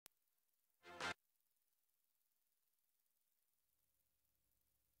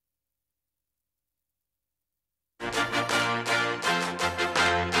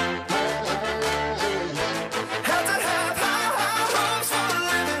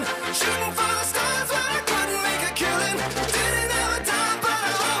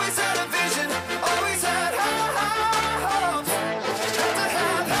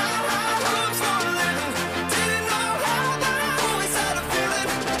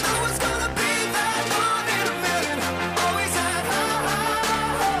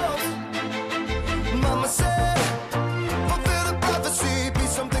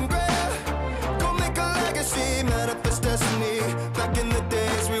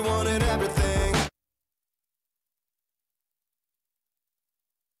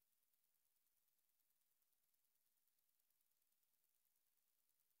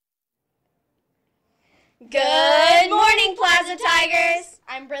Good morning, Plaza Tigers!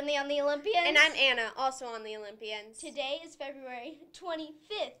 I'm Brinley on the Olympians. And I'm Anna, also on the Olympians. Today is February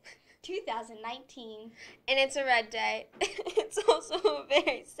 25th, 2019. And it's a red day. It's also a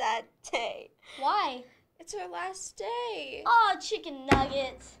very sad day. Why? It's our last day. Oh, chicken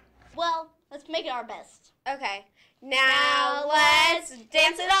nuggets. Well, let's make it our best. Okay, now let's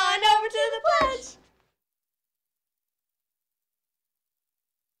dance it on over to the pledge.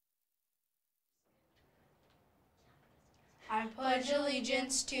 I pledge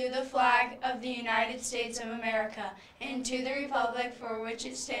allegiance to the flag of the United States of America and to the republic for which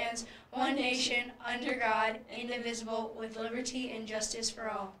it stands, one nation, under God, indivisible, with liberty and justice for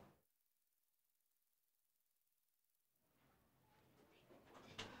all.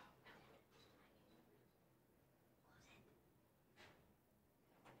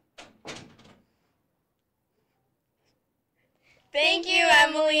 Thank you,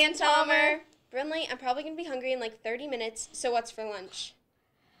 Emily and Tomer. Brinley, I'm probably going to be hungry in like 30 minutes, so what's for lunch?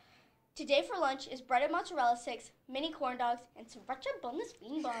 Today for lunch is bread and mozzarella sticks, mini corn dogs, and sriracha boneless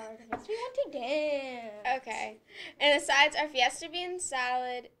bean bar. Makes me want to dance. Okay. And the sides are fiesta beans,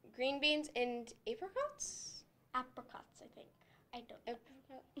 salad, green beans, and apricots? Apricots, I think. I don't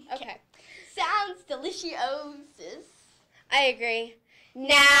know. Okay. Sounds delicious. I agree.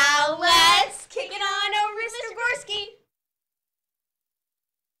 Now let's kick it on over to Mr. Gorski.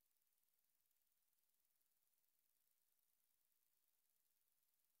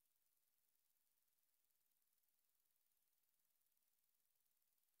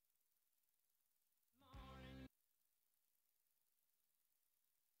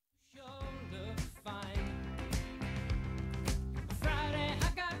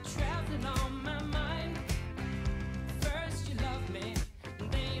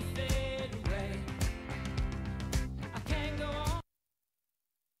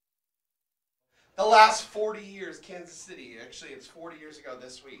 The last 40 years, Kansas City, actually it's 40 years ago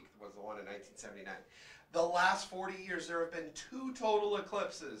this week, was the one in 1979. The last 40 years, there have been two total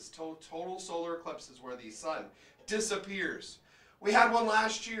eclipses, total solar eclipses where the sun disappears. We had one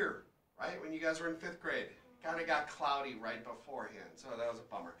last year, right, when you guys were in 5th grade. Kind of got cloudy right beforehand, so that was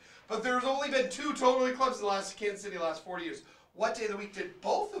a bummer. But there's only been two total eclipses in the last Kansas City the last 40 years. What day of the week did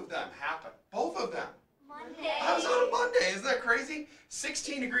both of them happen? Both of them. Monday. I was on a Monday. Isn't that crazy?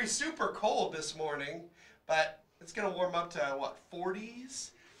 16 degrees, super cold this morning, but it's going to warm up to, what,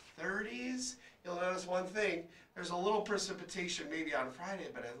 40s, 30s? You'll notice one thing. There's a little precipitation maybe on Friday,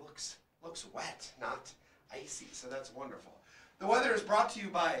 but it looks wet, not icy, so that's wonderful. The weather is brought to you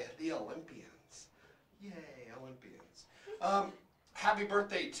by the Olympians. Yay, Olympians. Happy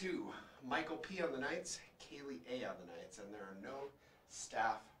birthday to Michael P. on the nights, Kaylee A. on the nights, and there are no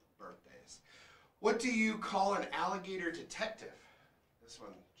staff birthdays. What do you call an alligator detective? This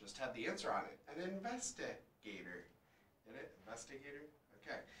one just had the answer on it. An investigator. Get it? Investigator?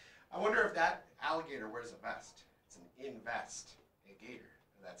 Okay. I wonder if that alligator wears a vest. It's an investigator.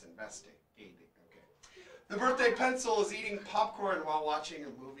 That's investigating. Okay. The birthday pencil is eating popcorn while watching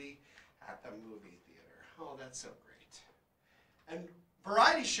a movie at the movie theater. Oh, that's so great. And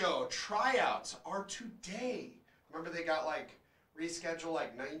variety show tryouts are today. Remember they got like rescheduled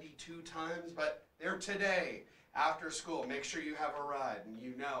like 92 times, but they're today after school. Make sure you have a ride, and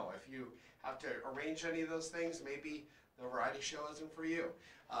you know if you have to arrange any of those things, maybe the variety show isn't for you.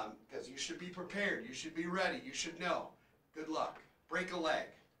 Because you should be prepared, you should be ready, you should know. Good luck. Break a leg.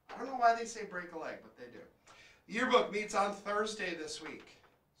 I don't know why they say break a leg, but they do. The yearbook meets on Thursday this week.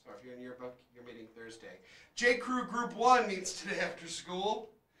 So if you're in yearbook, you're meeting Thursday. J. Crew Group 1 meets today after school.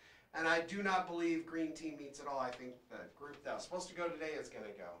 And I do not believe Green Team meets at all. I think the group that was supposed to go today is going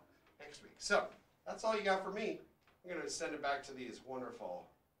to go next week. So that's all you got for me. I'm going to send it back to these wonderful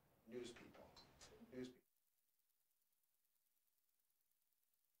news people.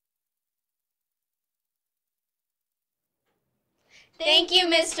 Thank you,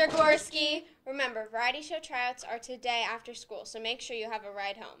 Mr. Gorski. Remember, variety show tryouts are today after school, so make sure you have a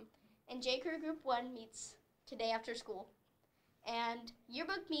ride home. And J. Crew Group 1 meets today after school. And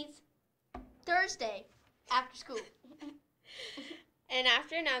yearbook meets Thursday after school. And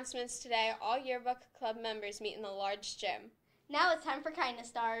after announcements today, all yearbook club members meet in the large gym. Now it's time for Kindness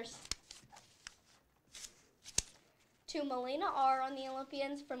Stars. To Melina R. on the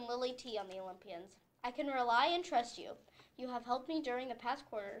Olympians from Lily T. on the Olympians. I can rely and trust you. You have helped me during the past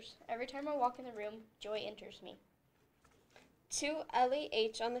quarters. Every time I walk in the room, joy enters me. To Ellie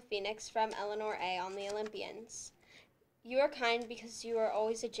H. on the Phoenix from Eleanor A. on the Olympians. You are kind because you are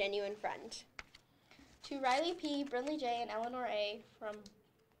always a genuine friend. To Riley P., Brinley J., and Eleanor A. from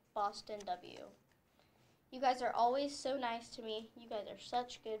Boston W. You guys are always so nice to me. You guys are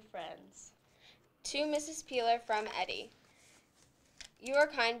such good friends. To Mrs. Peeler from Eddie. You are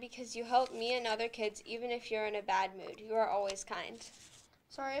kind because you help me and other kids even if you're in a bad mood. You are always kind.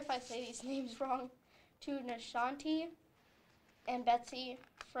 Sorry if I say these names wrong. To Nishanti and Betsy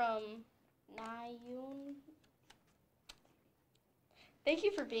from Nayun. Thank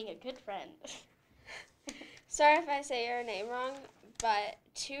you for being a good friend. Sorry if I say your name wrong, but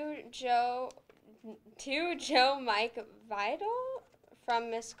to Joe Mike Vidal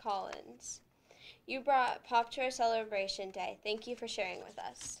from Miss Collins. You brought pop to our celebration day. Thank you for sharing with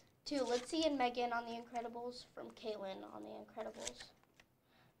us. To Litzy and Megan on The Incredibles from Caitlin on The Incredibles.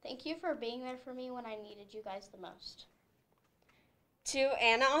 Thank you for being there for me when I needed you guys the most. To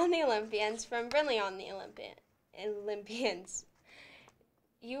Anna on The Olympians from Brinley on The Olympians.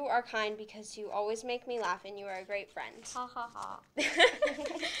 You are kind because you always make me laugh and you are a great friend. Ha ha ha.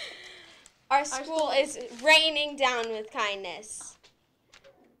 Our school is raining down with kindness.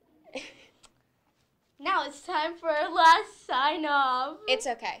 Now it's time for our last sign off. It's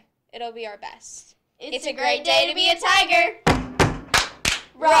okay. It'll be our best. It's a great day to be a tiger.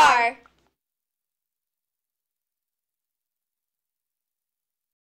 Roar!